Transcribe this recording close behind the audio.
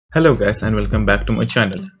Hello guys and welcome back to my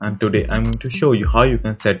channel, and today I'm going to show you how you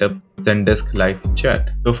can set up Zendesk live chat.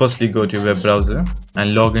 So firstly go to your web browser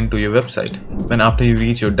and log into your website. Then after you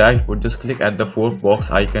reach your dashboard, just click at the four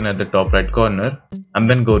box icon at the top right corner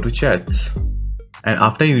and then go to chats. And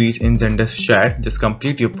after you reach in Zendesk chat, just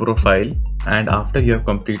complete your profile, and after you have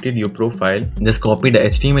completed your profile, just copy the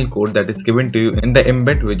HTML code that is given to you in the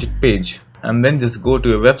embed widget page, and then just go to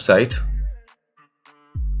your website.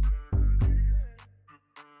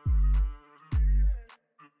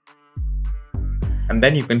 And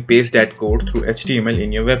then you can paste that code through HTML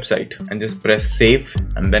in your website and just press save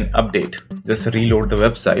and then update. Just reload the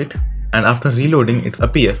website, and after reloading it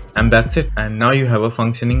appear, and that's it. And now you have a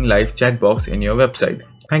functioning live chat box in your website.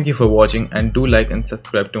 Thank you for watching, and do like and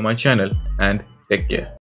subscribe to my channel, and take care.